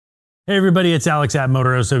Hey everybody, it's Alex at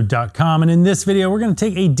Motoroso.com, and in this video we're going to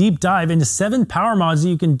take a deep dive into 7 power mods that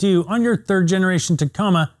you can do on your 3rd generation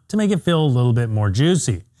Tacoma to make it feel a little bit more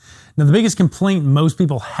juicy. Now the biggest complaint most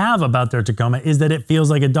people have about their Tacoma is that it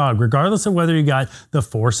feels like a dog. Regardless of whether you got the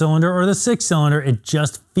 4-cylinder or the 6-cylinder, it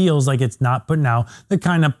just feels like it's not putting out the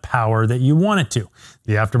kind of power that you want it to.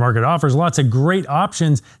 The aftermarket offers lots of great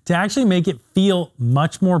options to actually make it feel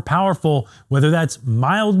much more powerful, whether that's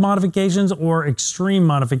mild modifications or extreme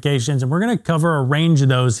modifications, and we're going to cover a range of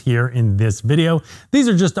those here in this video. These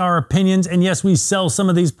are just our opinions, and yes, we sell some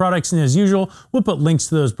of these products, and as usual, we'll put links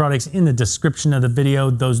to those products in the description of the video.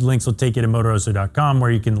 Those links will take you to Motoroso.com,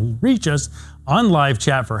 where you can reach us on live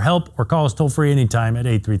chat for help or call us toll-free anytime at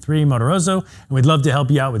 833-MOTOROSO, and we'd love to help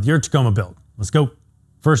you out with your Tacoma build. Let's go.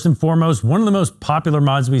 First and foremost, one of the most popular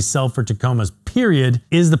mods we sell for Tacomas, period,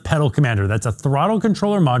 is the Pedal Commander. That's a throttle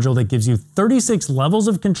controller module that gives you 36 levels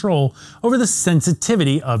of control over the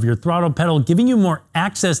sensitivity of your throttle pedal, giving you more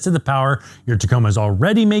access to the power your Tacoma is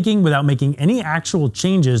already making without making any actual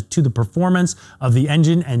changes to the performance of the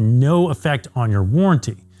engine and no effect on your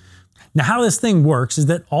warranty. Now, how this thing works is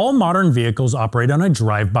that all modern vehicles operate on a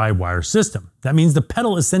drive-by-wire system. That means the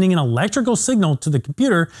pedal is sending an electrical signal to the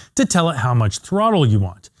computer to tell it how much throttle you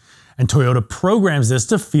want. And Toyota programs this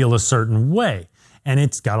to feel a certain way, and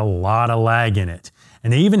it's got a lot of lag in it.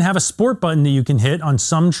 And they even have a sport button that you can hit on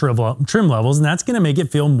some trim levels, and that's going to make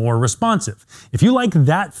it feel more responsive. If you like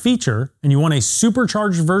that feature and you want a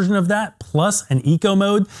supercharged version of that plus an eco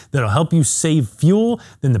mode that'll help you save fuel,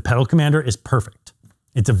 then the Pedal Commander is perfect.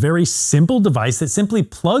 It's a very simple device that simply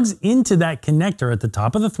plugs into that connector at the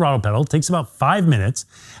top of the throttle pedal. It takes about 5 minutes,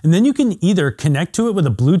 and then you can either connect to it with a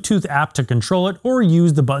Bluetooth app to control it or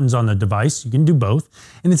use the buttons on the device. You can do both,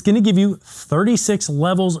 and it's going to give you 36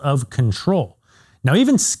 levels of control. Now,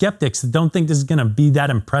 even skeptics that don't think this is going to be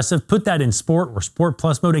that impressive put that in Sport or Sport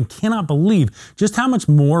Plus mode and cannot believe just how much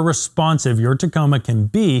more responsive your Tacoma can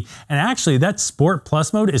be. And actually, that Sport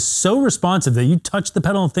Plus mode is so responsive that you touch the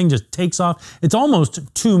pedal and the thing just takes off. It's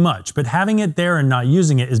almost too much, but having it there and not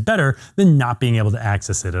using it is better than not being able to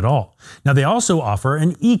access it at all. Now, they also offer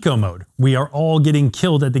an eco mode. We are all getting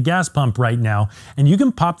killed at the gas pump right now, and you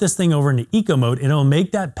can pop this thing over into eco mode and it'll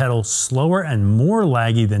make that pedal slower and more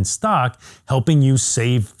laggy than stock, helping you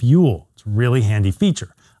save fuel. It's a really handy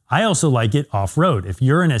feature. I also like it off-road. If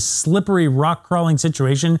you're in a slippery rock crawling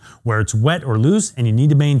situation where it's wet or loose and you need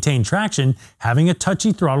to maintain traction, having a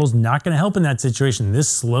touchy throttle is not going to help in that situation. This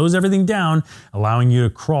slows everything down, allowing you to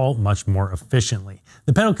crawl much more efficiently.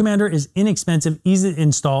 The Pedal Commander is inexpensive, easy to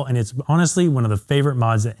install, and it's honestly one of the favorite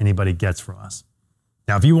mods that anybody gets from us.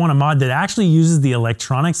 Now, if you want a mod that actually uses the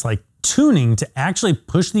electronics like tuning to actually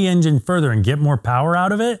push the engine further and get more power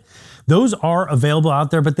out of it, those are available out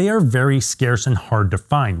there, but they are very scarce and hard to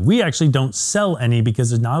find. We actually don't sell any because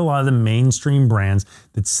there's not a lot of the mainstream brands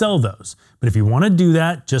that sell those. But if you want to do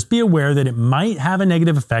that, just be aware that it might have a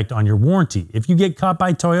negative effect on your warranty. If you get caught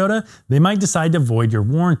by Toyota, they might decide to void your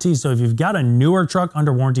warranty. So if you've got a newer truck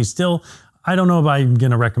under warranty still, I don't know if I'm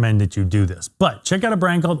going to recommend that you do this, but check out a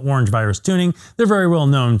brand called Orange Virus Tuning. They're very well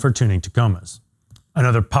known for tuning Tacomas.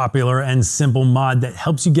 Another popular and simple mod that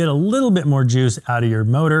helps you get a little bit more juice out of your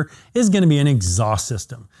motor is going to be an exhaust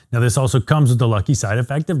system. Now, this also comes with the lucky side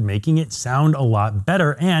effect of making it sound a lot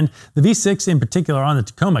better, and the V6 in particular on the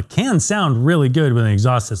Tacoma can sound really good with an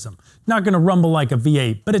exhaust system. Not going to rumble like a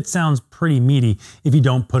V8, but it sounds pretty meaty if you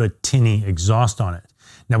don't put a tinny exhaust on it.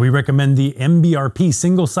 Now, we recommend the MBRP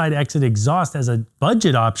single side exit exhaust as a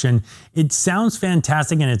budget option. It sounds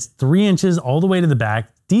fantastic, and it's 3 inches all the way to the back.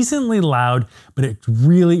 Decently loud, but it's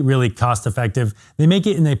really, really cost effective. They make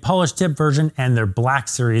it in a polished tip version and their black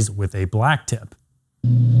series with a black tip.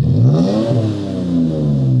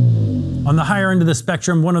 On the higher end of the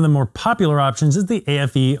spectrum, one of the more popular options is the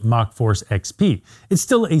AFE Mach Force XP. It's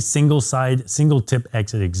still a single side, single tip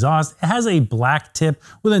exit exhaust. It has a black tip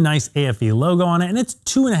with a nice AFE logo on it, and it's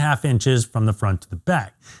 2.5 inches from the front to the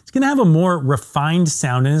back. It's going to have a more refined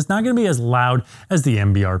sound, and it's not going to be as loud as the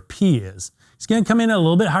MBRP is. It's going to come in at a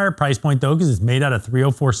little bit higher price point though, because it's made out of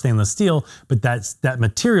 304 stainless steel, but that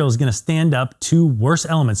material is going to stand up to worse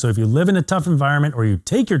elements. So if you live in a tough environment or you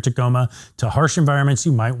take your Tacoma to harsh environments,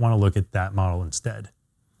 you might want to look at that model instead.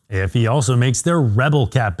 AFE also makes their Rebel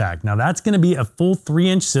CatBack. Now that's going to be a full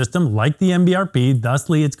 3-inch system like the MBRP,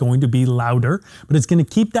 thusly it's going to be louder, but it's going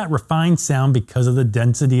to keep that refined sound because of the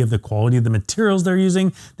density of the quality of the materials they're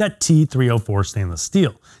using, that T304 stainless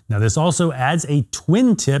steel. Now this also adds a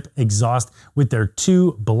twin tip exhaust with their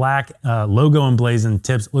 2 black logo emblazoned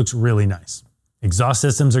tips. Looks really nice. Exhaust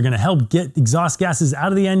systems are going to help get exhaust gases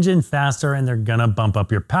out of the engine faster, and they're going to bump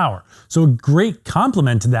up your power. So a great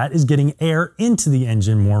complement to that is getting air into the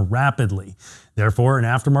engine more rapidly. Therefore, an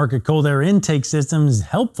aftermarket cold air intake system is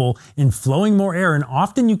helpful in flowing more air, and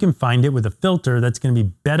often you can find it with a filter that's going to be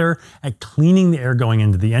better at cleaning the air going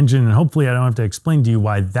into the engine. And hopefully I don't have to explain to you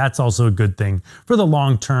why that's also a good thing for the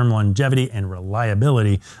long-term longevity and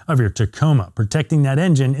reliability of your Tacoma. Protecting that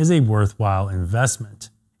engine is a worthwhile investment.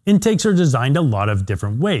 Intakes are designed a lot of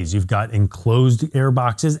different ways. You've got enclosed air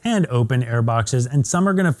boxes and open air boxes, and some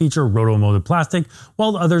are going to feature roto-molded plastic,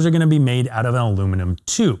 while others are going to be made out of an aluminum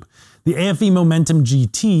tube. The AFE Momentum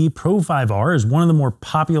GT Pro 5R is one of the more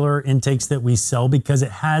popular intakes that we sell because it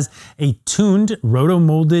has a tuned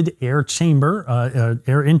roto-molded air chamber,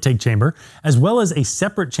 air intake chamber, as well as a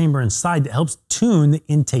separate chamber inside that helps tune the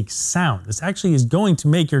intake sound. This actually is going to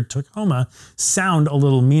make your Tacoma sound a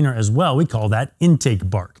little meaner as well. We call that intake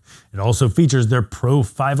bark. It also features their Pro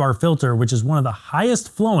 5R filter, which is one of the highest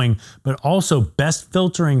flowing, but also best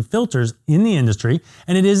filtering filters in the industry.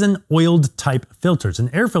 And it is an oiled type filter. It's an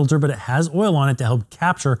air filter, but it has oil on it to help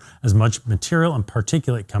capture as much material and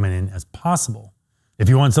particulate coming in as possible. If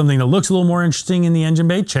you want something that looks a little more interesting in the engine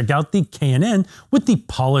bay, check out the K&N with the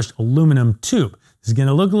polished aluminum tube. This is going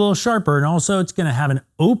to look a little sharper, and also it's going to have an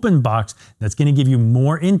open box that's going to give you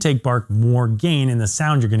more intake bark, more gain in the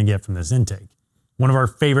sound you're going to get from this intake. One of our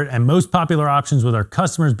favorite and most popular options with our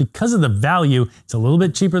customers, because of the value, it's a little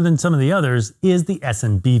bit cheaper than some of the others, is the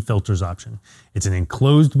S&B filters option. It's an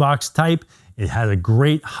enclosed box type. It has a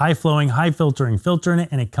great high flowing, high filtering filter in it,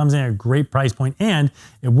 and it comes in at a great price point, and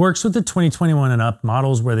it works with the 2021 and up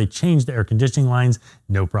models where they change the air conditioning lines,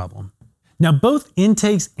 no problem. Now, both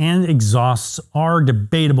intakes and exhausts are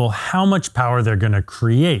debatable how much power they're going to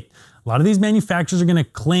create. A lot of these manufacturers are going to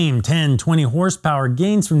claim 10, 20 horsepower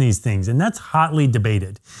gains from these things, and that's hotly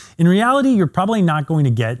debated. In reality, you're probably not going to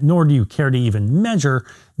get, nor do you care to even measure,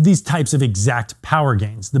 these types of exact power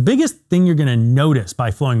gains. The biggest thing you're going to notice by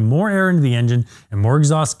flowing more air into the engine and more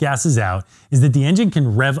exhaust gases out is that the engine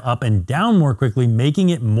can rev up and down more quickly, making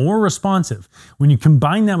it more responsive. When you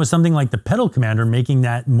combine that with something like the pedal commander, making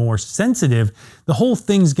that more sensitive, the whole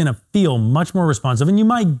thing's going to feel much more responsive, and you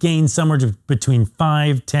might gain somewhere between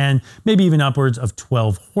 5, 10, maybe even upwards of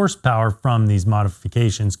 12 horsepower from these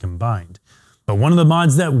modifications combined. But one of the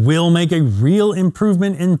mods that will make a real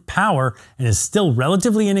improvement in power and is still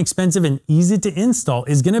relatively inexpensive and easy to install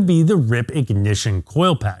is going to be the RIPP ignition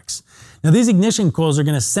coil packs. Now, these ignition coils are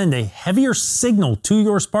going to send a heavier signal to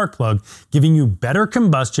your spark plug, giving you better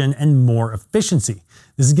combustion and more efficiency.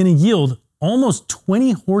 This is going to yield almost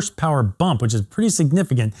 20 horsepower bump, which is pretty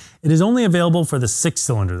significant. It is only available for the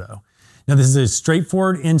 6-cylinder though. Now, this is a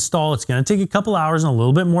straightforward install. It's going to take a couple hours and a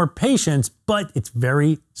little bit more patience, but it's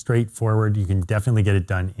very straightforward. You can definitely get it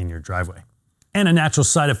done in your driveway. And a natural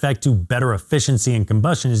side effect to better efficiency and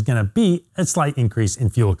combustion is going to be a slight increase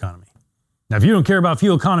in fuel economy. Now, if you don't care about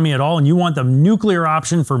fuel economy at all and you want the nuclear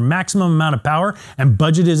option for maximum amount of power and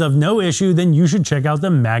budget is of no issue, then you should check out the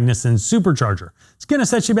Magnuson Supercharger. It's going to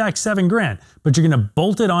set you back $7 grand, but you're going to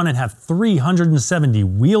bolt it on and have 370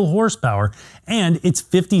 wheel horsepower, and it's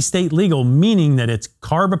 50 state legal, meaning that it's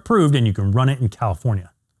CARB approved and you can run it in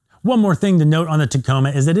California. One more thing to note on the Tacoma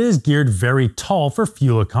is that it is geared very tall for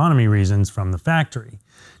fuel economy reasons from the factory.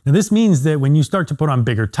 Now, this means that when you start to put on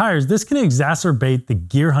bigger tires, this can exacerbate the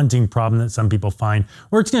gear hunting problem that some people find,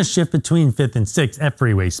 where it's going to shift between 5th and 6th at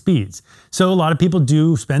freeway speeds. So a lot of people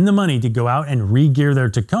do spend the money to go out and re-gear their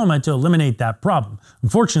Tacoma to eliminate that problem.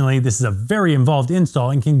 Unfortunately, this is a very involved install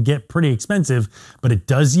and can get pretty expensive, but it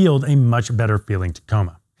does yield a much better feeling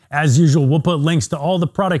Tacoma. As usual, we'll put links to all the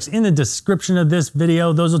products in the description of this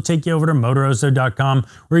video. Those will take you over to Motoroso.com,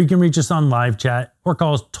 where you can reach us on live chat or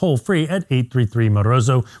call us toll free at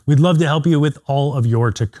 833-MOTOROSO. We'd love to help you with all of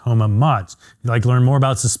your Tacoma mods. If you'd like to learn more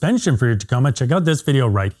about suspension for your Tacoma, check out this video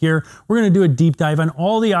right here. We're going to do a deep dive on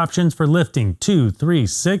all the options for lifting 2, 3,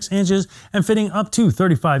 6 inches and fitting up to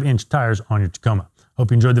 35-inch tires on your Tacoma.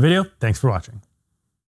 Hope you enjoyed the video. Thanks for watching.